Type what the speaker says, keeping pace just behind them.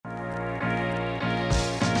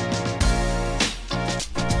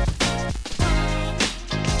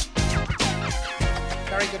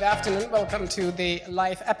good afternoon. Welcome to the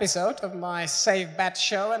live episode of my Safe Bet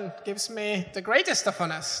show, and it gives me the greatest of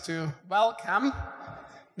honors to welcome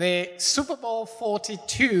the Super Bowl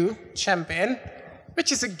 42 champion,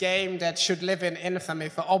 which is a game that should live in infamy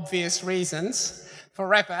for obvious reasons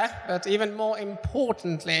forever, but even more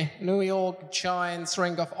importantly, New York Giants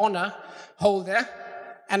Ring of Honor holder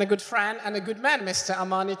and a good friend and a good man, Mr.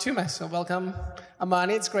 Amani Toomer. So welcome,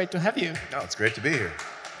 Amani. It's great to have you. No, it's great to be here.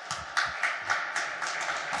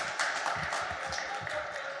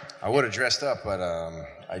 I would have dressed up, but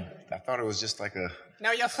I thought it was just like a...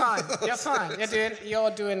 No, you're fine. You're fine.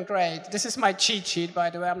 You're doing great. This is my cheat sheet,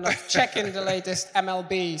 by the way. I'm not checking the latest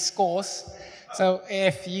MLB scores. So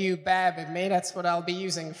if you bear with me, that's what I'll be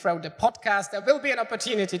using throughout the podcast. There will be an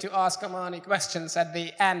opportunity to ask Amani questions at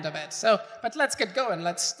the end of it. But let's get going.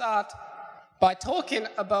 Let's start by talking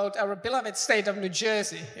about our beloved state of New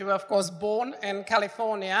Jersey. You were, of course, born in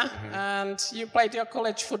California, and you played your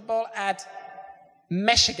college football at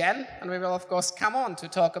Michigan, and we will, of course, come on to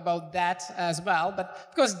talk about that as well. But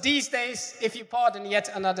because these days, if you pardon yet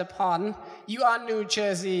another pun, you are New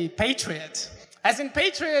Jersey Patriot. As in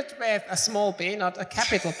Patriot with a small p, not a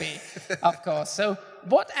capital P, of course. So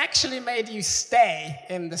what actually made you stay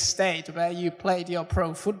in the state where you played your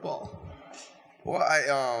pro football? Well,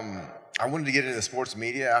 I wanted to get into sports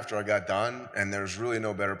media after I got done, and there's really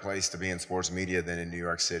no better place to be in sports media than in New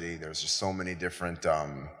York City. There's just so many different...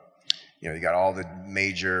 you got all the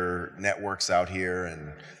major networks out here,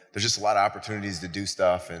 and there's just a lot of opportunities to do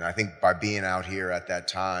stuff. And I think by being out here at that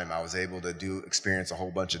time, I was able to experience a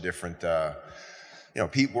whole bunch of different,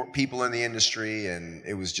 people in the industry, and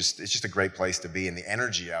it's just a great place to be. And the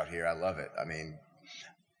energy out here, I love it. I mean,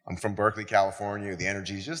 I'm from Berkeley, California. The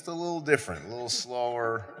energy is just a little different, a little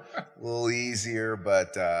slower, a little easier.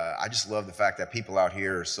 But I just love the fact that people out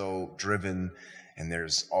here are so driven, and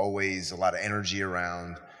there's always a lot of energy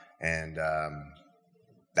around. And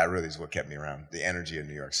that really is what kept me around, the energy of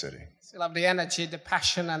New York City. So love the energy, the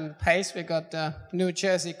passion, and pace. We got the New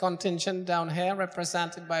Jersey contingent down here,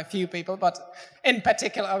 represented by a few people, but in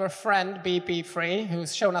particular our friend BP3,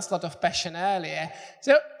 who's shown us a lot of passion earlier.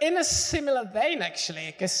 So in a similar vein,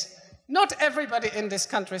 actually, because not everybody in this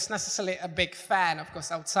country is necessarily a big fan, of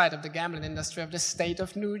course, outside of the gambling industry, of the state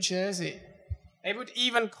of New Jersey. They would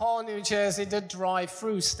even call New Jersey the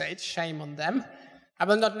drive-through state. Shame on them. I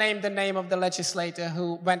will not name the name of the legislator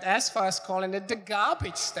who went as far as calling it the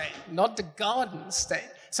garbage state, not the garden state.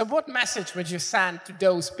 So what message would you send to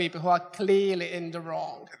those people who are clearly in the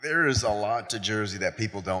wrong? There is a lot to Jersey that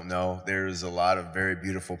people don't know. There's a lot of very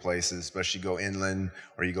beautiful places, especially you go inland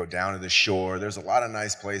or you go down to the shore. There's a lot of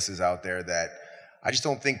nice places out there that I just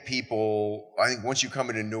don't think I think once you come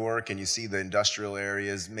into Newark and you see the industrial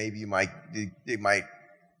areas, maybe it might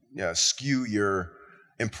skew your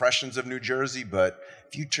impressions of New Jersey. But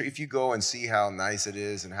if you go and see how nice it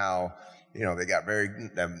is and how they got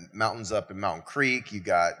mountains up in Mountain Creek, you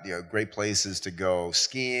got great places to go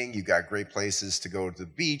skiing, you got great places to go to the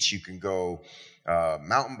beach, you can go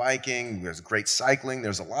mountain biking, there's great cycling,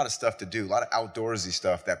 there's a lot of stuff to do, a lot of outdoorsy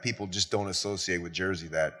stuff that people just don't associate with Jersey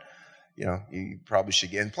that you probably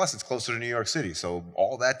should get. And plus it's closer to New York City, so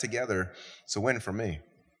all that together, it's a win for me.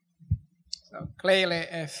 So clearly,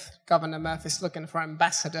 if Governor Murphy's looking for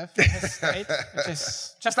ambassador for his state, which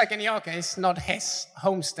is, just like in your case, not his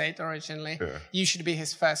home state originally, you should be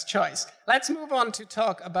his first choice. Let's move on to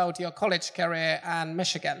talk about your college career and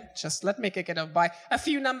Michigan. Just let me kick it off by a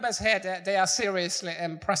few numbers here. They are seriously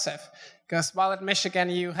impressive. Because while at Michigan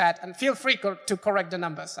you had, and feel free to correct the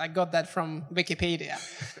numbers, I got that from Wikipedia,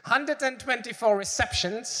 124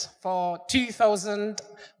 receptions for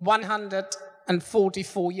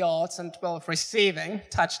 2,144 yards and 12 receiving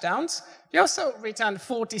touchdowns. He also returned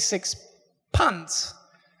 46 punts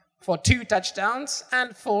for 2 touchdowns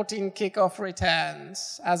and 14 kickoff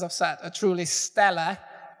returns. As I've said, a truly stellar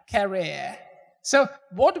career. So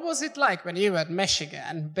what was it like when you were at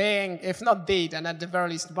Michigan, being, if not the, then at the very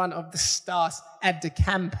least one of the stars at the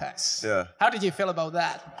campus? Yeah. How did you feel about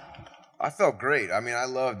that? I felt great. I mean, I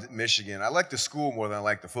loved Michigan. I liked the school more than I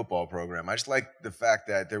liked the football program. I just liked the fact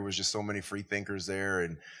that there was just so many free thinkers there,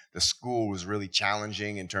 and the school was really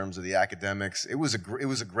challenging in terms of the academics. It was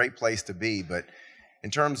a great place to be, but in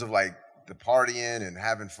terms of like the partying and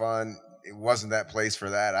having fun, it wasn't that place for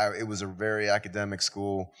that. It was a very academic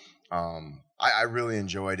school. I really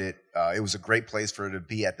enjoyed it. It was a great place for it to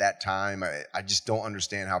be at that time. I just don't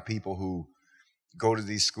understand how people who go to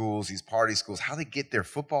these schools, these party schools, how they get their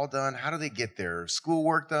football done, how do they get their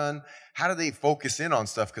schoolwork done, how do they focus in on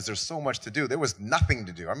stuff, because there's so much to do. There was nothing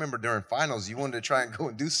to do. I remember during finals, you wanted to try and go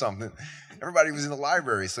and do something. Everybody was in the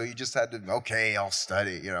library, so you just had to, okay, I'll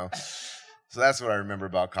study, So that's what I remember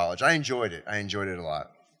about college. I enjoyed it. I enjoyed it a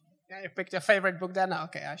lot. Yeah, you picked your favorite book then?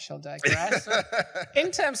 Okay, I shall digress. So,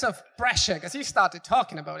 in terms of pressure, because you started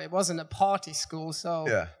talking about it wasn't a party school, so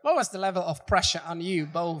Yeah. what was the level of pressure on you,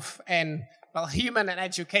 both in, well, human and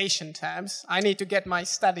education terms? I need to get my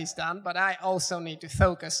studies done, but I also need to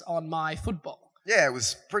focus on my football. Yeah, it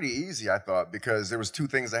was pretty easy, I thought, because there was two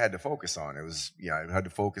things I had to focus on. It was, I had to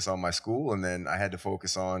focus on my school, and then I had to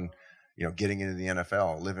focus on, getting into the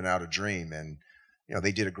NFL, living out a dream. And,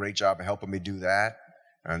 they did a great job of helping me do that.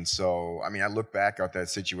 And so, I look back at that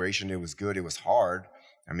situation. It was good. It was hard.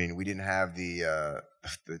 We didn't have the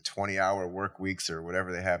 20-hour work weeks or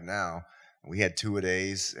whatever they have now. We had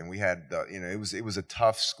 2-a-days, and we had, it was a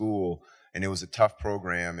tough school, and it was a tough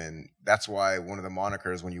program. And that's why one of the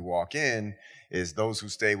monikers when you walk in is those who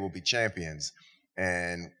stay will be champions.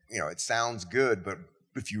 And, it sounds good, but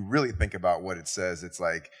if you really think about what it says, it's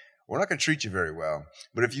like, we're not going to treat you very well,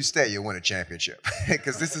 but if you stay, you'll win a championship,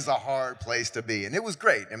 because this is a hard place to be. And it was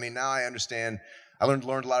great. Now I understand. I learned a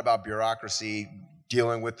lot about bureaucracy,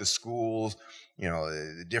 dealing with the schools,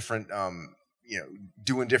 the different,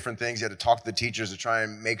 doing different things. You had to talk to the teachers to try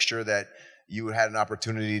and make sure that you had an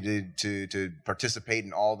opportunity to participate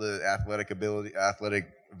in all the athletic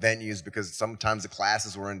venues, because sometimes the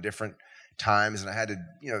classes were in different times, and I had to,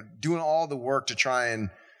 doing all the work to try and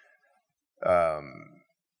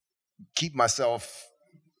keep myself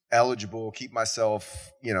eligible, keep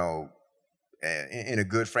myself, in a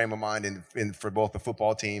good frame of mind, and for both the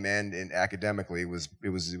football team and academically, it was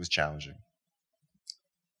challenging.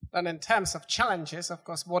 And in terms of challenges, of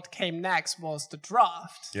course, what came next was the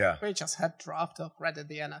draft. Yeah. We just had draft already,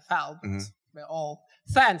 the NFL, but we're all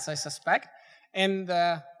fans, I suspect, in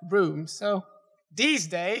the room. So these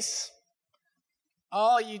days,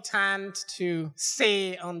 all you tend to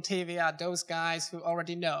see on TV are those guys who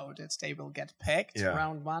already know that they will get picked. Yeah.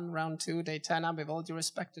 Round 1, round 2, they turn up, with all due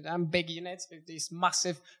respect to them, big units with these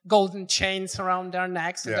massive golden chains around their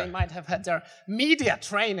necks. So Yeah. they might have had their media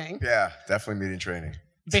training Yeah, definitely media training.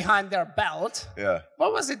 behind their belt. Yeah.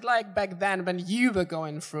 What was it like back then when you were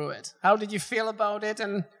going through it? How did you feel about it,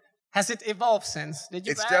 and has it evolved since? Did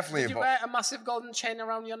you wear a massive golden chain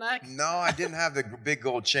around your neck? No, I didn't have the big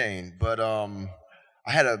gold chain, but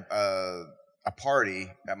I had a party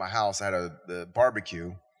at my house. I had the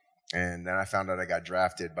barbecue, and then I found out I got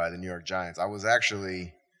drafted by the New York Giants. I was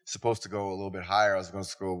actually supposed to go a little bit higher. I was going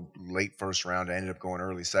to go late first round. I ended up going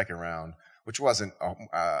early second round, which wasn't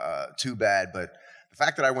too bad. But the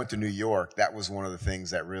fact that I went to New York, that was one of the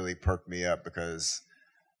things that really perked me up, because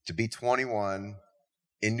to be 21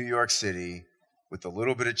 in New York City with a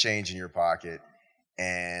little bit of change in your pocket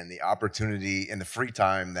and the opportunity and the free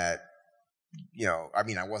time that,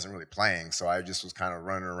 I wasn't really playing, so I just was kind of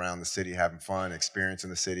running around the city, having fun, experiencing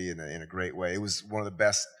the city in a great way. It was one of the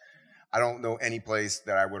best. I don't know any place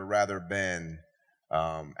that I would have rather been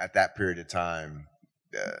at that period of time,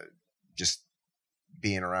 just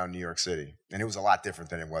being around New York City. And it was a lot different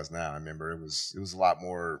than it was now. I remember it was a lot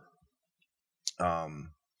more,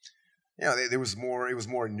 there was more, it was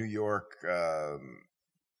more New York,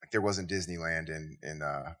 like there wasn't Disneyland in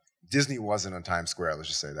Disney wasn't on Times Square, let's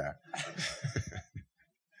just say that.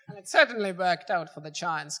 And it certainly worked out for the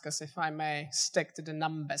Giants, because if I may stick to the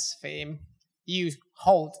numbers theme, you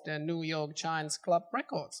hold the New York Giants club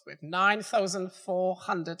records with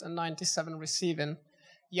 9,497 receiving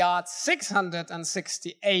yards,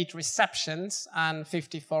 668 receptions, and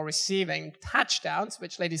 54 receiving touchdowns,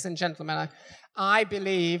 which, ladies and gentlemen, I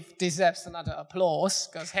believe deserves another applause,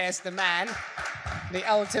 because here's the man, the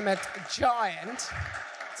ultimate Giant.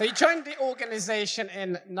 So you joined the organization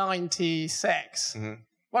in 96. Mm-hmm.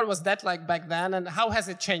 What was that like back then, and how has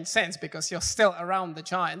it changed since? Because you're still around the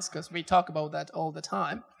Giants, because we talk about that all the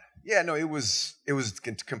time. Yeah, no, it was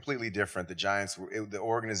completely different. The Giants, the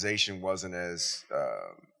organization wasn't as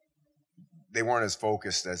they weren't as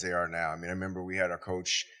focused as they are now. I remember we had our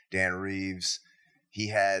coach Dan Reeves. He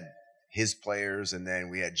had his players, and then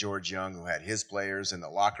we had George Young, who had his players, and the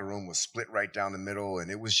locker room was split right down the middle,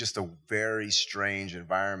 and it was just a very strange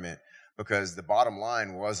environment, because the bottom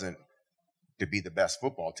line wasn't to be the best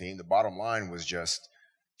football team. The bottom line was just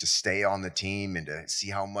to stay on the team and to see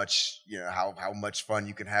how much, how much fun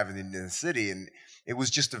you can have in the city. And it was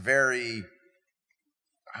just a very,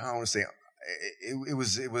 I don't want to say,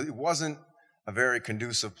 it wasn't a very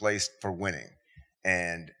conducive place for winning.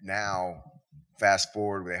 And now, fast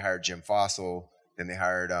forward, they hired Jim Fossil, then they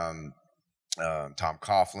hired Tom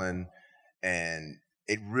Coughlin, and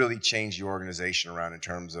it really changed the organization around in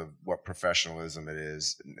terms of what professionalism it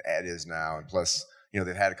is now. And plus,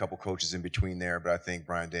 they've had a couple coaches in between there, but I think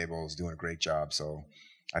Brian Daboll is doing a great job. So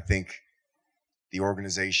I think the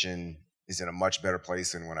organization is in a much better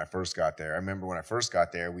place than when I first got there. I remember when I first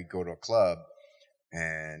got there, we'd go to a club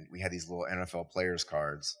and we had these little NFL players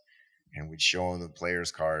cards, and we'd show them the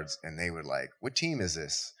players cards, and they would like, "What team is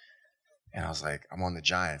this?" And I was like, "I'm on the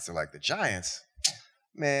Giants." They're like, "The Giants?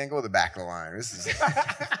 Man, go to the back of the line. This is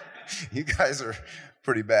you guys are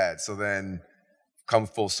pretty bad." So then, come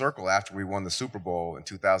full circle after we won the Super Bowl in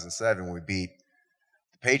 2007, when we beat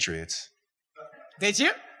the Patriots. Did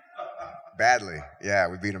you? Badly. Yeah,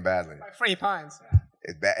 we beat them badly. Like 3 points.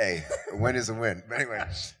 Hey, a win is a win. But anyway,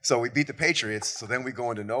 so we beat the Patriots. So then we go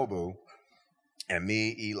into Nobu, and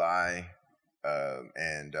me, Eli,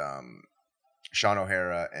 and Sean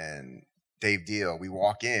O'Hara, and Dave Deal, we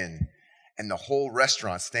walk in, and the whole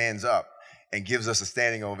restaurant stands up and gives us a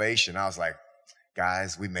standing ovation. I was like,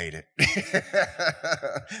 guys, we made it.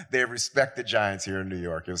 They respect the Giants here in New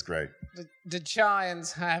York. It was great. The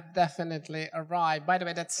Giants have definitely arrived. By the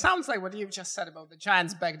way, that sounds like what you've just said about the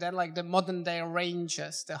Giants back then, like the modern day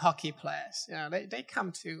Rangers, the hockey players. You know, they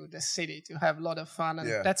come to the city to have a lot of fun,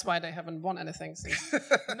 and that's why they haven't won anything since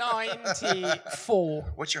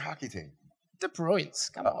 94. What's your hockey team? The Bruins.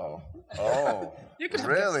 Come on. Oh, you could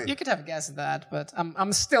really? You could have guessed that, but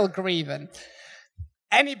I'm still grieving.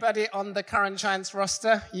 Anybody on the current Giants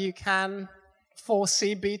roster you can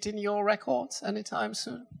foresee beating your records anytime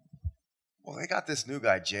soon? Well, they got this new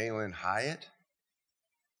guy, Jalen Hyatt,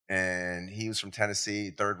 and he was from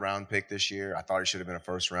Tennessee, 3rd-round pick this year. I thought he should have been a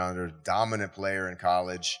first-rounder. Dominant player in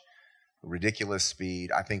college, ridiculous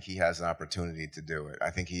speed. I think he has an opportunity to do it. I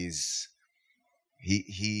think he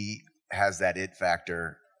has that it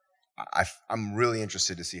factor. I'm really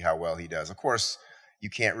interested to see how well he does. Of course, you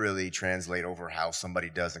can't really translate over how somebody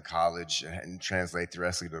does in college and translate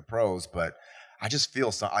directly to the pros, but I just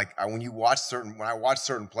feel when I watch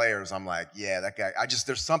certain players, I'm like, yeah, that guy.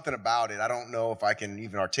 There's something about it. I don't know if I can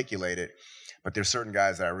even articulate it, but there's certain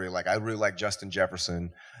guys that I really like. I really like Justin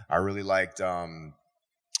Jefferson. I really liked the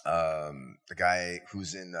guy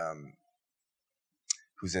who's in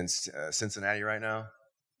Cincinnati right now.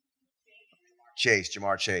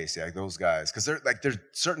 Jamar Chase, yeah, those guys, because there's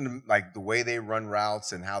certain the way they run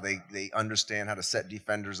routes and how they understand how to set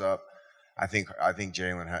defenders up. I think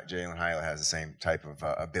Jalen Hyatt has the same type of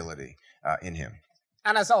ability in him.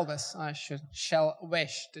 And as always, I shall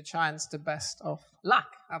wish the Giants the best of luck.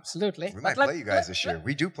 Absolutely. We might play you guys this year.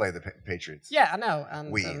 We do play the Patriots. Yeah, I know.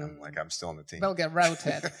 And I'm still on the team. We'll get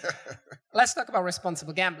routed. Let's talk about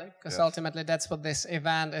responsible gambling, because ultimately that's what this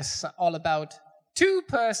event is all about. 2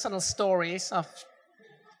 personal stories. I've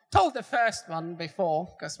told the first one before,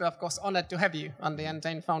 because we're, of course, honored to have you on the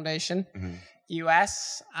Entain Foundation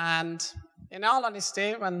US. And in all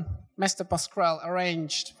honesty, when Mr. Pasquale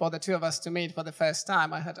arranged for the 2 of us to meet for the first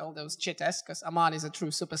time, I had all those jitters, because Amani is a true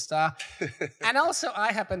superstar. And also,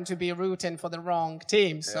 I happened to be rooting for the wrong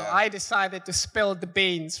team. So I decided to spill the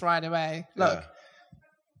beans right away. Look,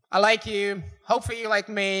 I like you. Hopefully you like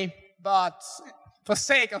me. But for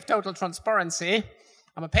sake of total transparency,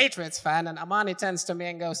 I'm a Patriots fan, and Amani turns to me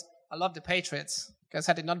and goes, I love the Patriots, because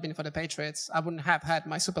had it not been for the Patriots, I wouldn't have had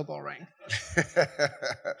my Super Bowl ring.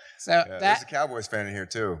 There's a Cowboys fan in here,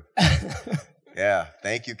 too. Yeah,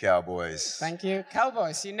 thank you, Cowboys. Thank you,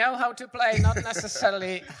 Cowboys. You know how to play, not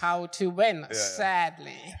necessarily how to win,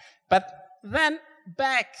 sadly. But then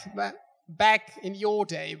back in your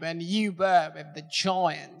day, when you were with the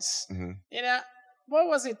Giants, you know, what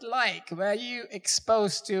was it like? Were you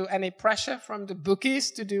exposed to any pressure from the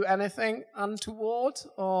bookies to do anything untoward?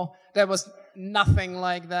 Or there was nothing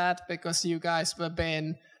like that because you guys were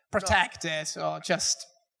being protected or just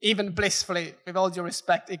even blissfully, with all due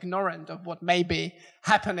respect, ignorant of what may be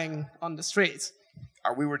happening on the streets?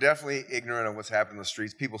 We were definitely ignorant of what's happening on the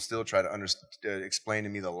streets. People still try to explain to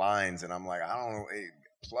me the lines, and I'm like, I don't know,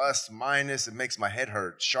 plus, minus, it makes my head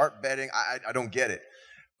hurt. Sharp betting, I don't get it.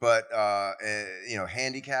 But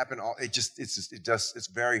handicap and all, it's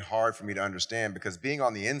very hard for me to understand, because being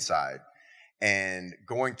on the inside and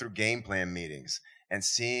going through game plan meetings and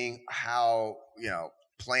seeing how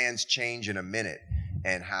plans change in a minute,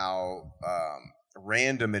 and how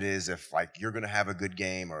random it is if you're going to have a good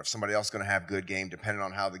game or if somebody else is going to have a good game, depending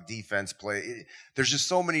on how the defense play. There's just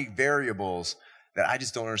so many variables that I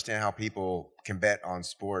just don't understand how people can bet on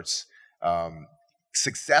sports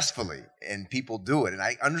successfully, and people do it. And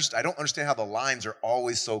I don't understand how the lines are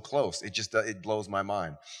always so close. It blows my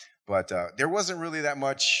mind. But there wasn't really that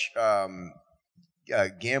much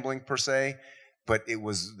gambling per se, but it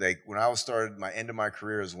was when I started, my end of my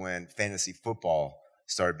career is when fantasy football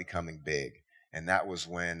started becoming big. And that was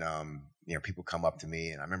when people come up to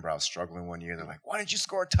me, and I remember I was struggling one year. They're like, "Why didn't you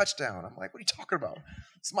score a touchdown?" I'm like, "What are you talking about?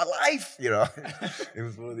 It's my life." It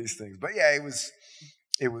was one of these things. But yeah,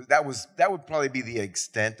 it that would probably be the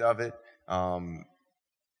extent of it.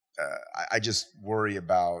 I just worry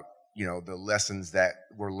about, the lessons that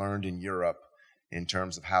were learned in Europe in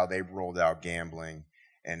terms of how they rolled out gambling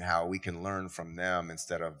and how we can learn from them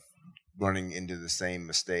instead of running into the same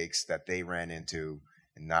mistakes that they ran into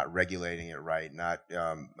and not regulating it right, not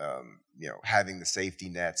having the safety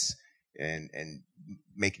nets and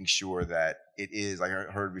making sure that it is, like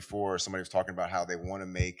I heard before, somebody was talking about how they want to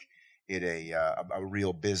make it a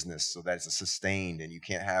real business so that it's a sustained, and you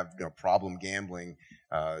can't have problem gambling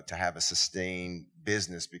to have a sustained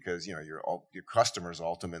business, because your customers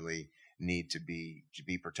ultimately need to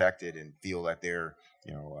be protected and feel that they're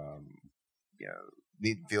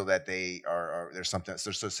feel that they are there's something,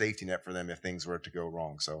 there's a safety net for them if things were to go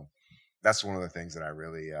wrong. So that's one of the things that I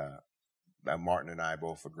really that Martin and I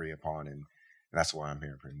both agree upon, and that's why I'm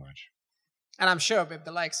here pretty much. And I'm sure with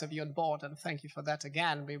the likes of you on board, and thank you for that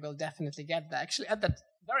again, we will definitely get there. Actually, at that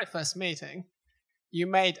very first meeting, you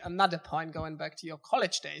made another point going back to your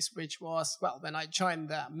college days, which was, when I joined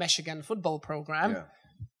the Michigan football program. Yeah.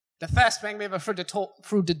 The first thing we were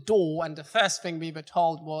through the door, and the first thing we were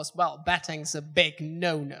told was, betting's a big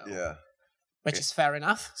no-no. Yeah. Which is fair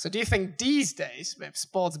enough. So do you think these days, with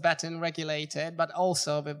sports betting regulated, but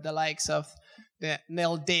also with the likes of the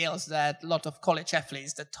nil deals that a lot of college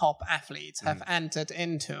athletes, the top athletes, have entered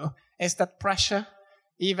into, is that pressure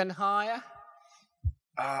even higher?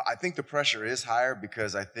 I think the pressure is higher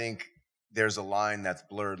because I think there's a line that's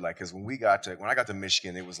blurred. Like, because when I got to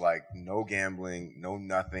Michigan, it was like no gambling, no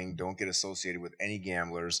nothing, don't get associated with any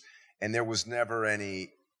gamblers, and there was never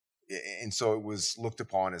any. And so it was looked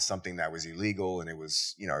upon as something that was illegal, and it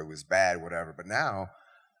was, it was bad, whatever. But now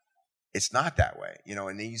it's not that way,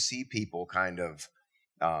 and then you see people kind of,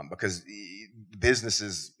 because business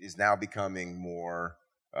is now becoming more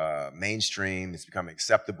mainstream. It's becoming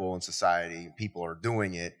acceptable in society. People are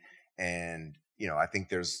doing it. And, I think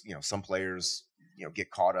there's, some players,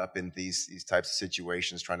 get caught up in these types of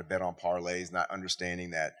situations, trying to bet on parlays, not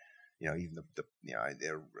understanding that, even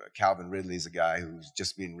Calvin Ridley is a guy who's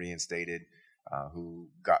just been reinstated, who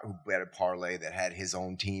bet a parlay that had his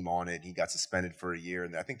own team on it. He got suspended for a year,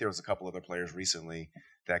 and I think there was a couple other players recently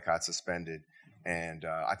that got suspended. And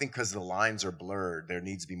I think because the lines are blurred, there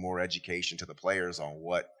needs to be more education to the players on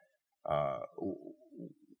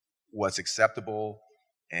what's acceptable,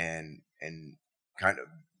 and kind of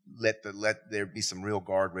let there be some real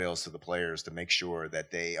guardrails to the players to make sure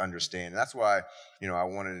that they understand. And that's why, I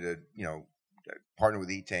wanted to, partner with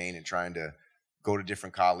Etain and trying to go to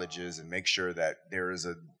different colleges and make sure that there is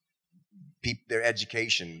their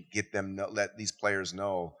education, let these players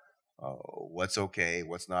know what's okay,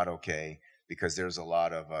 what's not okay, because there's a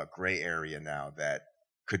lot of gray area now that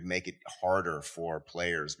could make it harder for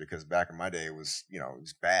players, because back in my day it was, it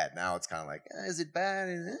was bad. Now it's kind of like, is it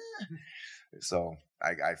bad? So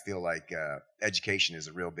I feel like education is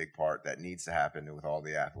a real big part that needs to happen with all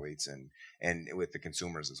the athletes and with the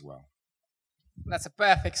consumers as well. That's a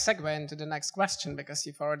perfect segue into the next question, because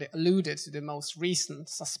you've already alluded to the most recent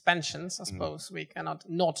suspensions. I suppose we cannot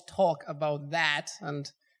not talk about that.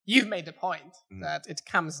 And you've made the point that it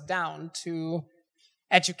comes down to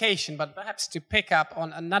education, but perhaps to pick up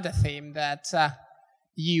on another theme that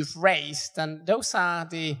you've raised, and those are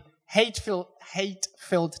the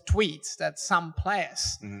hate-filled tweets that some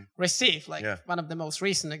players receive. Like one of the most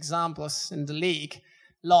recent examples in the league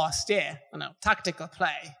last year, tactical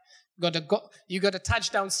play. You got a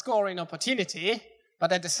touchdown scoring opportunity,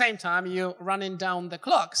 but at the same time you're running down the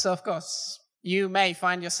clock. So of course you may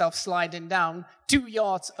find yourself sliding down 2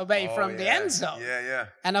 yards away from the end zone. Yeah.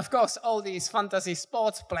 And of course all these fantasy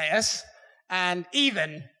sports players and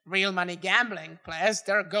even real money gambling players,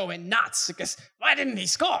 they're going nuts because why didn't he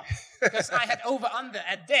score? Because I had over-under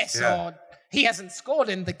at this, or he hasn't scored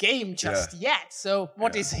in the game just yet. So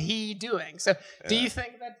what is he doing? So do you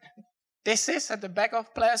think that this is at the back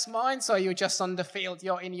of players' minds, or you're just on the field,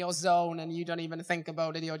 you're in your zone and you don't even think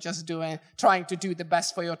about it, you're just trying to do the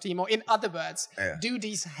best for your team? Or in other words, do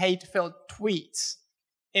these hate-filled tweets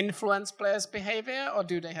influence players' behavior, or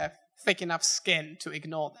do they have thick enough skin to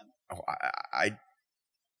ignore them? Oh, I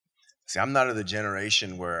see. I'm not of the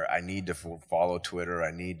generation where I need to follow Twitter.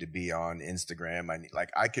 I need to be on Instagram.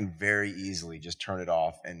 I can very easily just turn it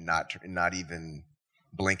off and not even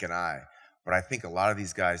blink an eye. But I think a lot of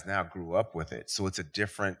these guys now grew up with it, so it's a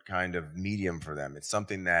different kind of medium for them. It's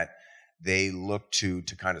something that they look to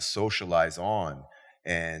kind of socialize on,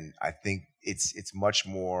 and I think it's much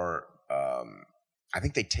more. I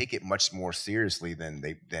think they take it much more seriously than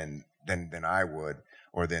I would,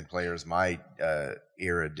 or than players my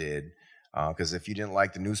era did. Because if you didn't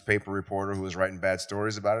like the newspaper reporter who was writing bad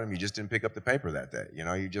stories about him, you just didn't pick up the paper that day.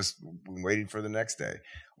 You just waited for the next day.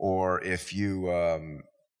 Or if you,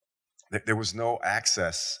 there was no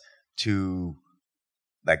access to,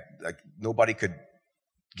 like nobody could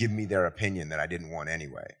give me their opinion that I didn't want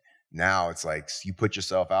anyway. Now it's like you put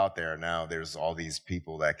yourself out there. Now there's all these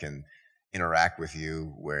people that can interact with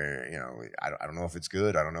you where, I don't know if it's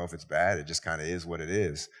good. I don't know if it's bad. It just kind of is what it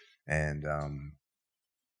is. And,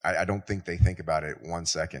 I don't think they think about it 1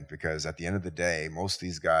 second, because at the end of the day, most of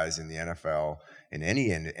these guys in the NFL, in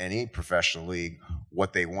any professional league,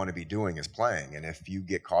 what they want to be doing is playing. And if you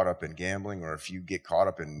get caught up in gambling, or if you get caught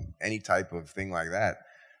up in any type of thing like that,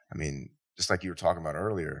 I mean, just like you were talking about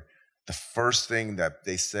earlier, the first thing that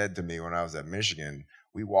they said to me when I was at Michigan,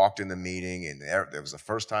 we walked in the meeting, and there was the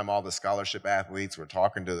first time all the scholarship athletes were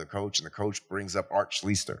talking to the coach, and the coach brings up Art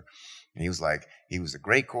Schlichter. And he was like, he was a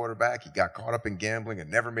great quarterback. He got caught up in gambling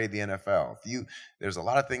and never made the NFL. There's a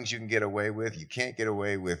lot of things you can get away with. You can't get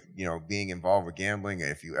away with, being involved with gambling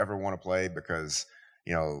if you ever want to play, because,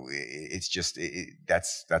 it's just,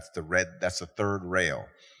 that's the third rail.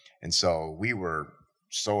 And so we were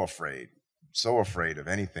so afraid of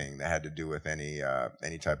anything that had to do with any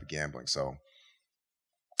type of gambling. So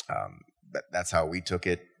that's how we took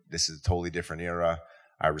it. This is a totally different era.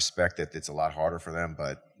 I respect that it's a lot harder for them,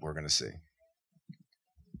 but we're going to see.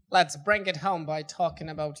 Let's bring it home by talking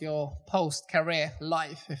about your post-career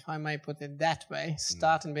life, if I may put it that way,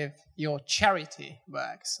 starting with your charity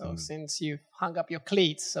work. So since you've hung up your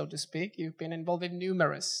cleats, so to speak, you've been involved in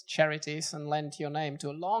numerous charities and lent your name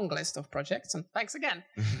to a long list of projects. And thanks again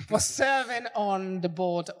for serving on the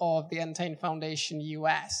board of the Entain Foundation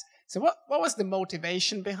US. So what was the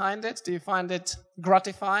motivation behind it? Do you find it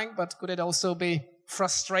gratifying, but could it also be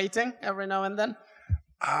frustrating every now and then?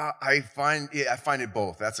 I find it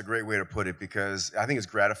both. That's a great way to put it, because I think it's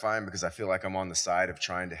gratifying because I feel like I'm on the side of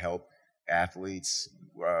trying to help athletes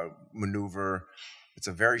maneuver. It's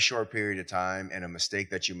a very short period of time, and a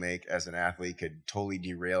mistake that you make as an athlete could totally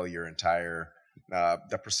derail your entire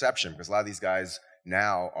the perception, because a lot of these guys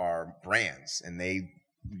now are brands, and they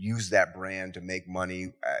use that brand to make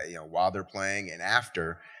money while they're playing and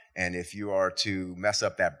after. And if you are to mess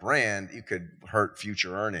up that brand, you could hurt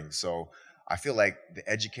future earnings. So I feel like the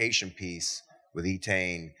education piece with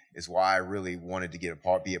Entain is why I really wanted to be a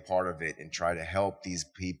part of it and try to help these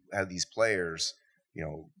people, have these players,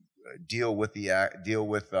 deal with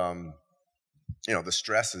the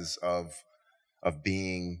stresses of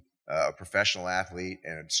being a professional athlete,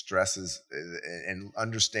 and stresses and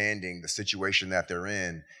understanding the situation that they're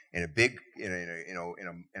in a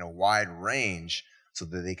wide range, so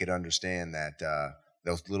that they could understand that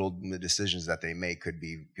those little decisions that they make could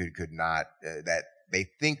not that they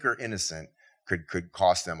think are innocent could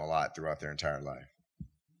cost them a lot throughout their entire life.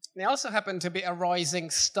 They also happen to be a rising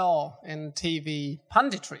star in TV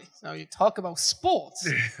punditry. So you talk about sports.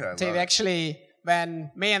 TV actually,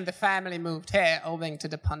 when me and the family moved here, owing to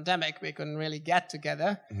the pandemic, we couldn't really get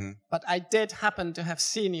together. Mm-hmm. But I did happen to have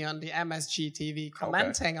seen you on the MSG TV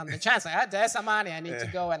commenting on the chance. There's Amani, I need to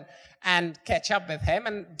go and catch up with him.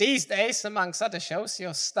 And these days, amongst other shows,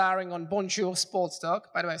 you're starring on Bonjour Sports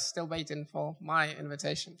Talk. By the way, still waiting for my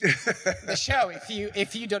invitation to the show,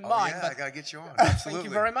 if you don't mind. Yeah, I gotta get you on. Absolutely. Thank you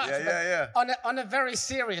very much. Yeah. On a very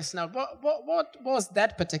serious note, what was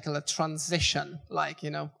that particular transition like?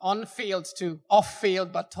 On field to off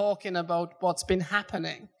field, but talking about what's been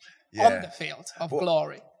happening on the field of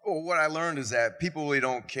glory. Well, what I learned is that people really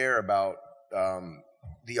don't care about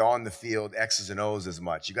the on the field X's and O's as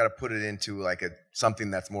much. You got to put it into like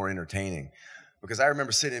something that's more entertaining. Because I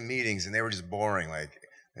remember sitting in meetings and they were just boring. Like,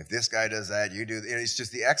 if this guy does that, you do. And it's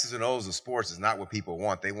just the X's and O's of sports is not what people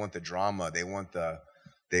want. They want the drama. They want the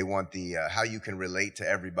how you can relate to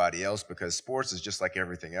everybody else, because sports is just like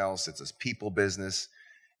everything else. It's a people business,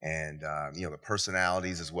 and the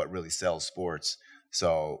personalities is what really sells sports.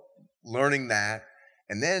 So learning that,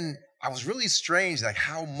 and then I was really strange, like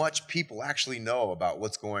how much people actually know about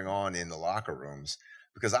what's going on in the locker rooms,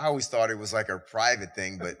 because I always thought it was like a private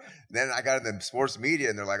thing. But then I got into sports media,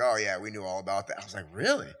 and they're like, "Oh yeah, we knew all about that." I was like,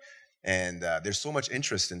 "Really?" And there's so much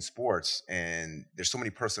interest in sports, and there's so many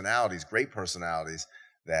personalities, great personalities,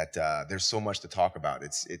 that there's so much to talk about.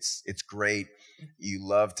 It's great. You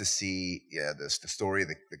love to see the story of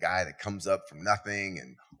the guy that comes up from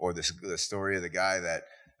nothing, or the story of the guy that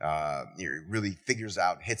really figures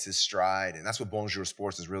out, hits his stride. And that's what Bonjour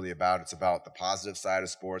Sports is really about. It's about the positive side of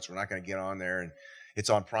sports. We're not going to get on there, and it's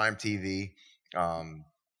on Prime TV, and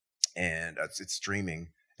it's streaming.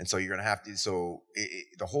 And so you're going to have to. So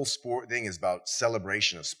the whole sport thing is about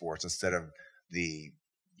celebration of sports instead of the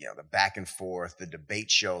the back and forth, the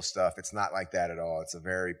debate show stuff. It's not like that at all. It's a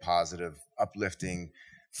very positive, uplifting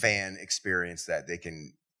fan experience that they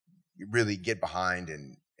can really get behind,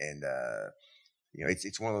 and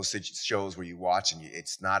it's one of those shows where you watch and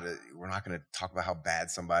we're not going to talk about how bad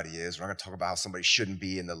somebody is. We're not going to talk about how somebody shouldn't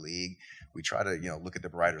be in the league. We try to look at the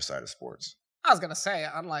brighter side of sports. I was going to say,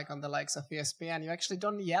 unlike on the likes of ESPN, you actually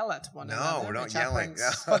don't yell at one another. No, we're not yelling.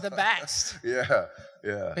 For the best.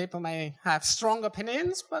 Yeah. People may have strong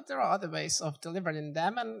opinions, but there are other ways of delivering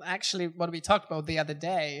them. And actually, what we talked about the other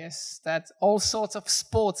day is that all sorts of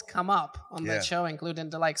sports come up on that show,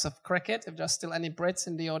 including the likes of cricket. If there's still any Brits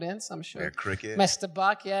in the audience, I'm sure. Cricket. Mr.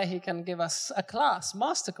 Buck, he can give us a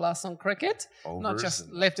masterclass on cricket. Not just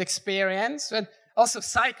lived experience, but also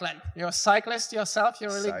cycling. You're a cyclist yourself. You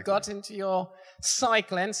really got into your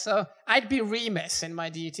cycling. So I'd be remiss in my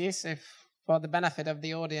duties if, for the benefit of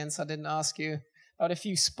the audience, I didn't ask you about a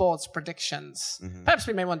few sports predictions. Mm-hmm. Perhaps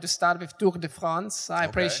we may want to start with Tour de France. I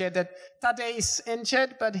appreciate that Tadej is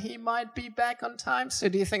injured, but he might be back on time. So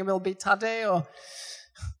do you think it will be Tadej or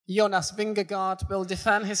Jonas Vingegaard will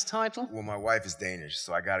defend his title? Well, my wife is Danish,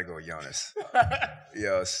 so I got to go Jonas.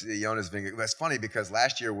 Jonas Vingegaard. That's funny because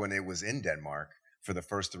last year when it was in Denmark for the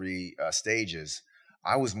first 3 stages,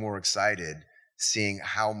 I was more excited seeing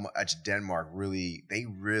how much Denmark really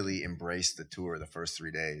embraced the tour the first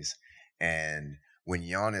 3 days. And when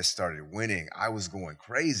Jonas started winning, I was going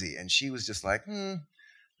crazy. And she was just like, I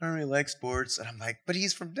don't really like sports. And I'm like, but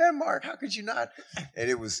he's from Denmark. How could you not? And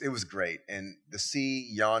it was great. And to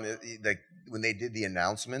see Jonas, when they did the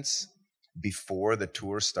announcements before the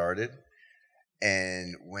tour started,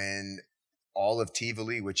 and when all of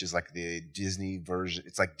Tivoli, which is like the Disney version,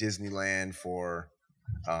 it's like Disneyland for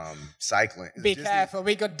cycling. Be careful,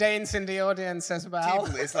 we got Danes in the audience as well.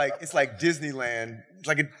 Tivoli, it's like Disneyland. It's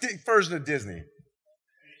like a version of Disney.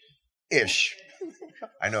 Ish.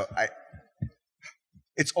 I know.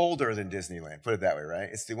 It's older than Disneyland. Put it that way, right?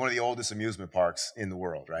 It's one of the oldest amusement parks in the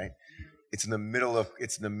world, right? It's in the middle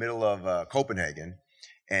of Copenhagen.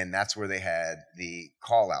 And that's where they had the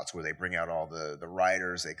call-outs, where they bring out all the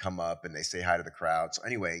riders. They come up and they say hi to the crowd. So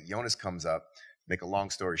anyway, Jonas comes up. Make a long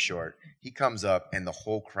story short, he comes up and the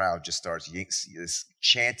whole crowd just starts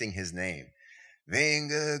chanting his name.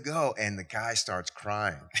 Vinga, go. And the guy starts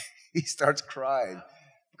crying. He starts crying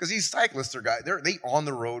because these cyclists are guys. They on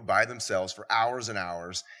the road by themselves for hours and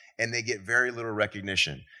hours, and they get very little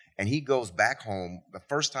recognition. And he goes back home the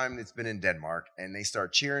first time it's been in Denmark, and they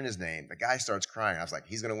start cheering his name. The guy starts crying. I was like,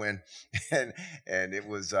 he's going to win. and it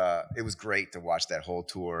was great to watch that whole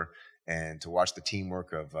tour and to watch the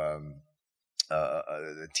teamwork of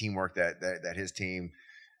that his team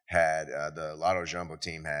had, the Lotto Jumbo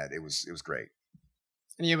team had. It was great.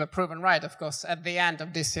 And you were proven right, of course. At the end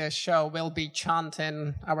of this year's show, we'll be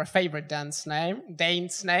chanting our favorite Dane's name.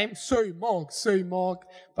 Say Mark.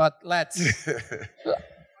 But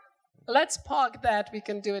let's park that. We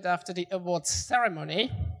can do it after the awards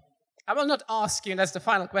ceremony. I will not ask you, and that's the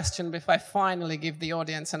final question, before I finally give the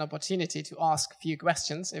audience an opportunity to ask a few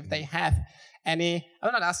questions, if they have any. I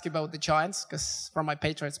will not ask you about the Giants, because from my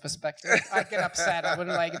Patriots perspective, I'd get upset. I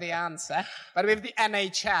wouldn't like the answer. But with the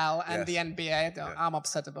NHL and the NBA, I'm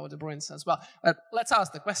upset about the Bruins as well. But let's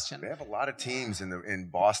ask the question. They have a lot of teams in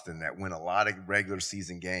Boston that win a lot of regular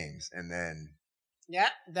season games, and then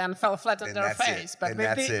fell flat on their face. But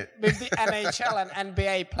with the NHL and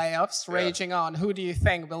NBA playoffs raging on, who do you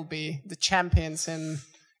think will be the champions in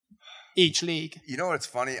each league? You know what's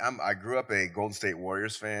funny? I grew up a Golden State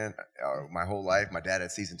Warriors fan my whole life. My dad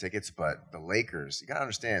had season tickets, but the Lakers, you got to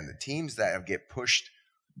understand, the teams that get pushed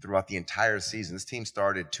throughout the entire season, this team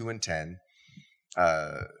started 2-10,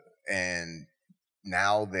 and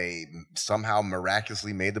now they somehow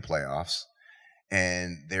miraculously made the playoffs.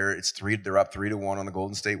 And they're up 3-1 on the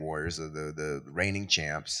Golden State Warriors, the reigning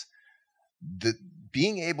champs.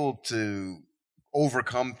 Being able to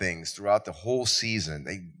overcome things throughout the whole season,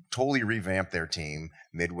 they totally revamped their team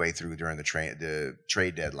midway through during the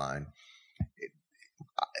trade deadline.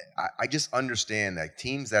 I just understand that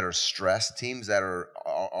teams that are stressed, teams that are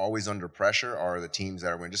always under pressure, are the teams that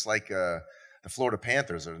are winning. Just like the Florida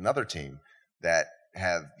Panthers are another team that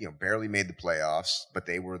have barely made the playoffs, but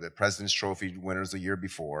they were the President's Trophy winners the year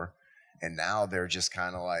before, and now they're just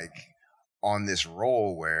kind of like on this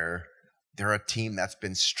roll where they're a team that's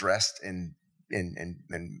been stressed and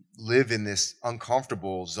live in this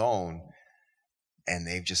uncomfortable zone, and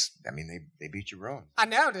they beat your Bruins. I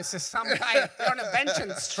know this is some kind of a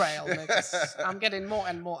vengeance trail, because I'm getting more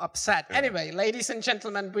and more upset. Anyway, ladies and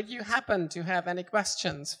gentlemen, would you happen to have any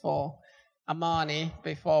questions for Amani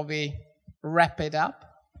before we wrap it up?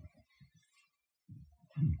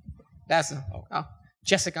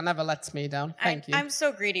 Jessica never lets me down. Thank you. I'm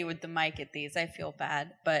so greedy with the mic at these. I feel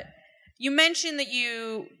bad. But you mentioned that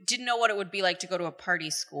you didn't know what it would be like to go to a party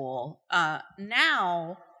school.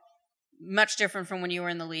 Now, much different from when you were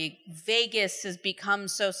in the league, Vegas has become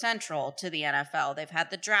so central to the NFL. They've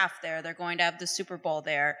had the draft there. They're going to have the Super Bowl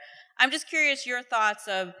there. I'm just curious your thoughts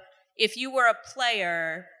of if you were a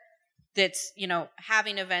player that's,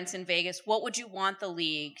 having events in Vegas, what would you want the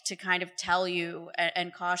league to kind of tell you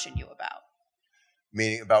and caution you about?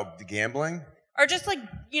 Meaning about the gambling? Or just like,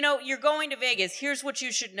 you're going to Vegas. Here's what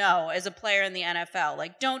you should know as a player in the NFL.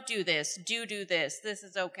 Like, don't do this. Do this. This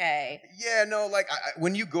is okay. Yeah, no, like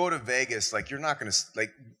when you go to Vegas, like you're not going to,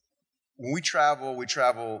 like when we travel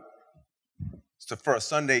for a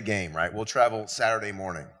Sunday game, right? We'll travel Saturday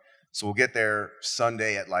morning. So we'll get there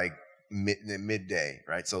Sunday at like midday,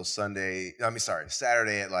 right? So Saturday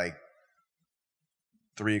at like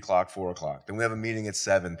 3 o'clock, 4 o'clock. Then we have a meeting at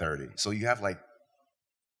 7:30. So you have like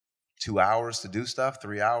 2 hours to do stuff,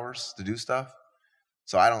 3 hours to do stuff.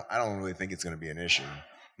 So I don't really think it's going to be an issue.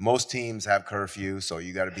 Most teams have curfew, so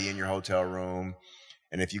you got to be in your hotel room.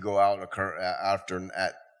 And if you go out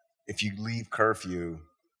if you leave curfew,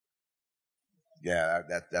 yeah,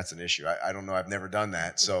 that's an issue. I don't know. I've never done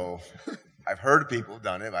that. So I've heard people have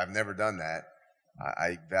done it, but I've never done that.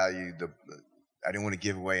 I value I didn't want to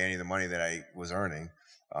give away any of the money that I was earning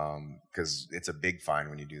because it's a big fine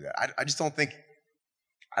when you do that. I just don't think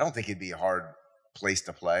it'd be a hard place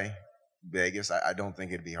to play, Vegas. I don't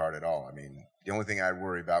think it'd be hard at all. I mean, the only thing I'd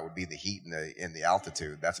worry about would be the heat and the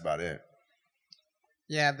altitude. That's about it.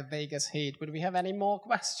 Yeah, the Vegas heat. Would we have any more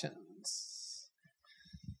questions?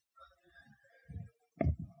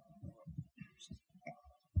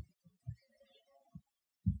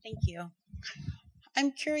 Thank you.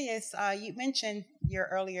 I'm curious, you mentioned your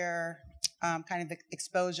earlier kind of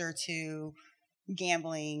exposure to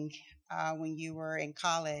gambling when you were in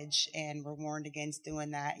college and were warned against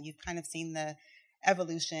doing that. You've kind of seen the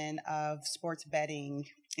evolution of sports betting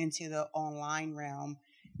into the online realm.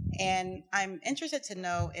 And I'm interested to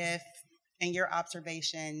know if, in your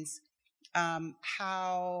observations,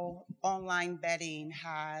 how online betting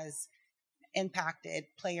has impacted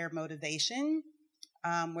player motivation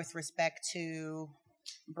with respect to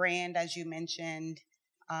brand, as you mentioned,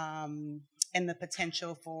 and the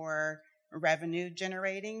potential for revenue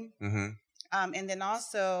generating. Mm-hmm. And then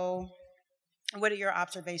also, what are your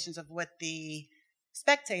observations of what the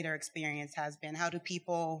spectator experience has been? How do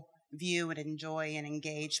people view and enjoy and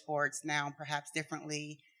engage sports now, perhaps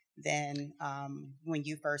differently than when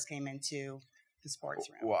you first came into the sports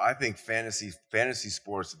realm? Well, I think fantasy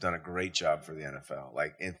sports have done a great job for the NFL.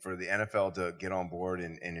 Like, and for the NFL to get on board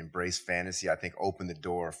and embrace fantasy, I think opened the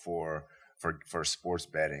door for sports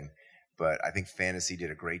betting. But I think fantasy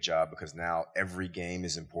did a great job because now every game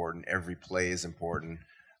is important, every play is important,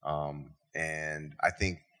 and I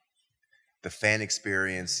think the fan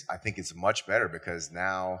experience, I think it's much better because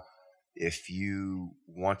now if you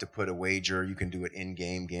want to put a wager, you can do it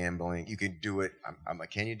in-game gambling. You can do it. I'm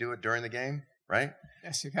like, can you do it during the game? Right?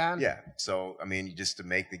 Yes, you can. Yeah. So I mean, just to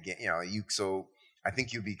make the game, So I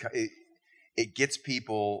think it gets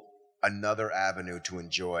people another avenue to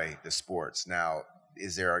enjoy the sports. Now,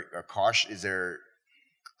 is there a caution?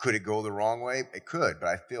 Could it go the wrong way? It could, but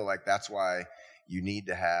I feel like that's why you need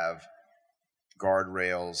to have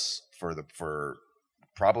guardrails for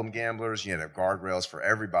problem gamblers. You know, guardrails for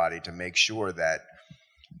everybody to make sure that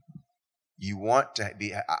you want to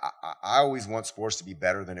be. I always want sports to be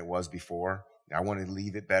better than it was before. I want to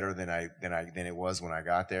leave it better than it was when I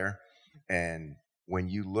got there. And when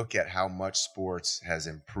you look at how much sports has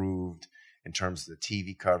improved in terms of the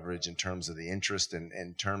TV coverage, in terms of the interest, and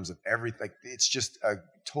in terms of everything, like, it's just a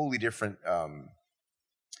totally different. At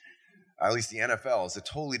least the NFL is a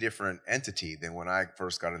totally different entity than when I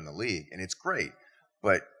first got in the league, and it's great.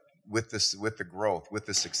 But with the growth, with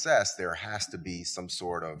the success, there has to be some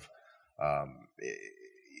sort of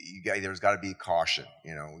there's got to be caution.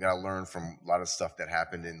 We got to learn from a lot of stuff that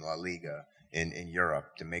happened in La Liga in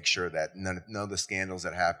Europe to make sure that none of the scandals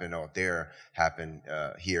that happen out there happen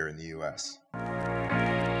here in the U.S.